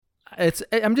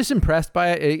I'm just impressed by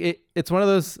it. It's one of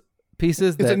those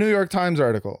pieces. It's a New York Times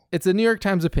article. It's a New York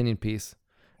Times opinion piece.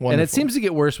 Wonderful. And it seems to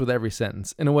get worse with every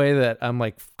sentence in a way that I'm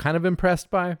like kind of impressed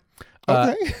by.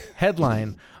 Okay.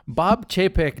 Headline: Bob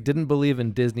Chapek didn't believe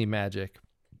in Disney magic.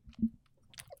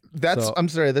 I'm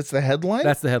sorry. That's the headline.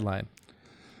 That's the headline.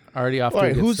 Already off to All a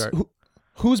right, good start.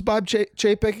 Who's Bob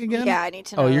Chapek again? Yeah, I need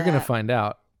to know. Oh, you're that. gonna find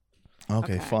out.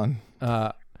 Okay, fun.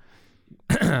 I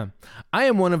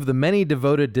am one of the many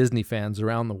devoted Disney fans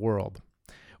around the world.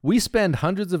 We spend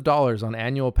hundreds of dollars on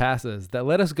annual passes that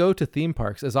let us go to theme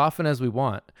parks as often as we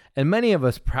want, and many of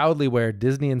us proudly wear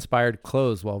Disney-inspired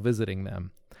clothes while visiting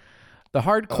them. The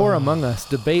hardcore among us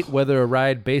debate whether a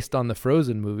ride based on the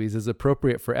Frozen movies is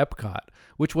appropriate for Epcot,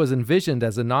 which was envisioned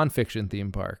as a nonfiction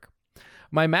theme park.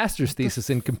 My master's thesis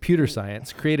in computer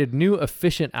science created new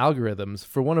efficient algorithms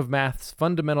for one of math's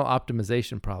fundamental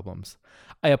optimization problems.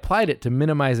 I applied it to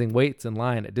minimizing waits in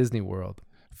line at Disney World.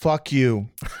 Fuck you.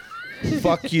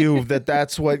 Fuck you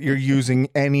that's what you're using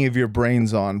any of your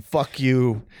brains on. Fuck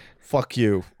you. Fuck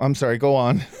you. I'm sorry, go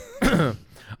on.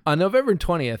 On November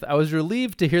 20th, I was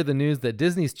relieved to hear the news that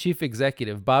Disney's chief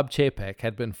executive, Bob Chapek,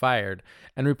 had been fired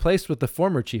and replaced with the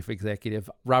former chief executive,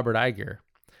 Robert Iger.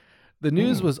 The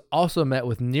news was also met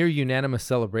with near unanimous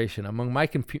celebration among my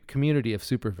community of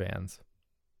superfans.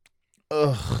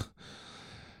 Ugh.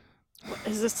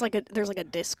 Is this there's like a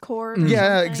Discord?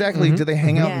 Yeah, something? exactly. Do they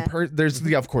hang out Yeah. in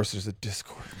person? Of course there's a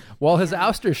Discord. While his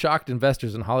ouster shocked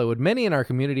investors in Hollywood, many in our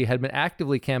community had been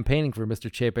actively campaigning for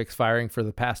Mr. Chapek's firing for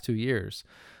the past 2 years.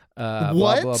 What?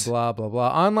 Blah, blah, blah, blah, blah.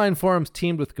 Online forums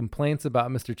teemed with complaints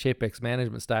about Mr. Chapek's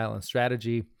management style and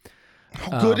strategy.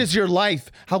 How good is your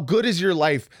life? How good is your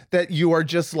life that you are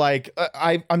just like,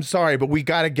 I'm sorry, but we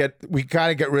gotta get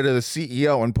rid of the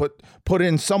CEO and put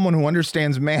in someone who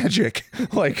understands magic.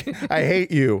 Like, I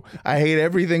hate you. I hate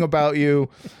everything about you.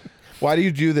 Why do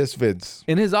you do this, Vince?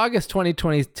 In his August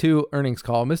 2022 earnings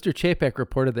call, Mr. Chapek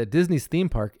reported that Disney's theme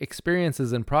park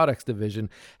experiences and products division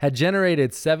had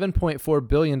generated $7.4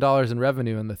 billion in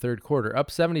revenue in the third quarter, up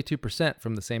 72%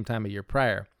 from the same time a year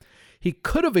prior. He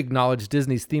could have acknowledged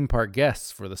Disney's theme park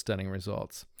guests for the stunning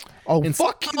results. Oh,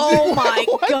 fuck. Oh my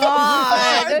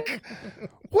God.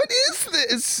 What is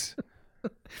this?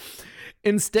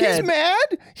 Instead, He's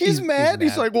mad. He's mad.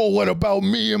 He's like, well, what about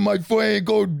me and my friend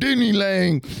go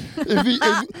Disneyland?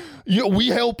 We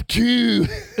help too.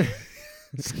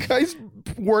 This guy's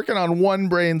working on one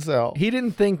brain cell. he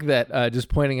didn't think that just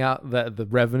pointing out that the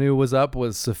revenue was up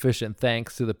was sufficient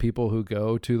thanks to the people who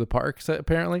go to the parks,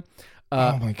 apparently.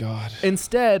 Oh my God.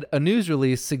 Instead, a news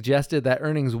release suggested that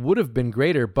earnings would have been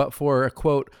greater but for a,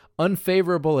 quote,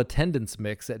 unfavorable attendance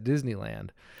mix at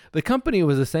Disneyland. The company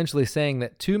was essentially saying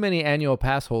that too many annual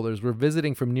pass holders were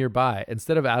visiting from nearby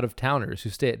instead of out-of-towners who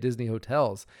stay at Disney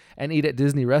hotels and eat at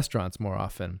Disney restaurants more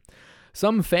often.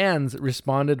 Some fans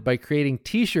responded by creating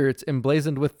T-shirts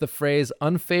emblazoned with the phrase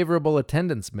unfavorable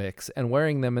attendance mix and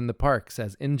wearing them in the parks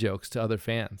as in-jokes to other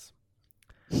fans.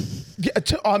 Yeah,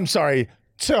 I'm sorry.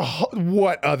 To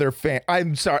what other fan?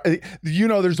 I'm sorry. You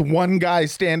know, there's one guy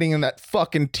standing in that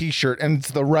fucking T-shirt, and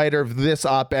it's the writer of this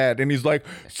op-ed, and he's like,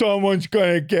 someone's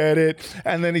gonna get it.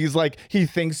 And then he's like, he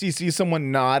thinks he sees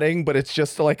someone nodding, but it's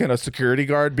just like a security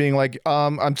guard being like,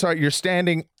 I'm sorry, you're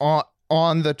standing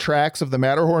on the tracks of the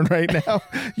Matterhorn right now.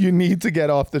 You need to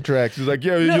get off the tracks. He's like,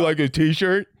 yeah, would you like a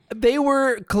T-shirt? They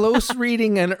were close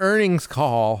reading an earnings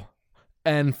call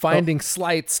and finding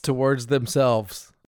slights towards themselves.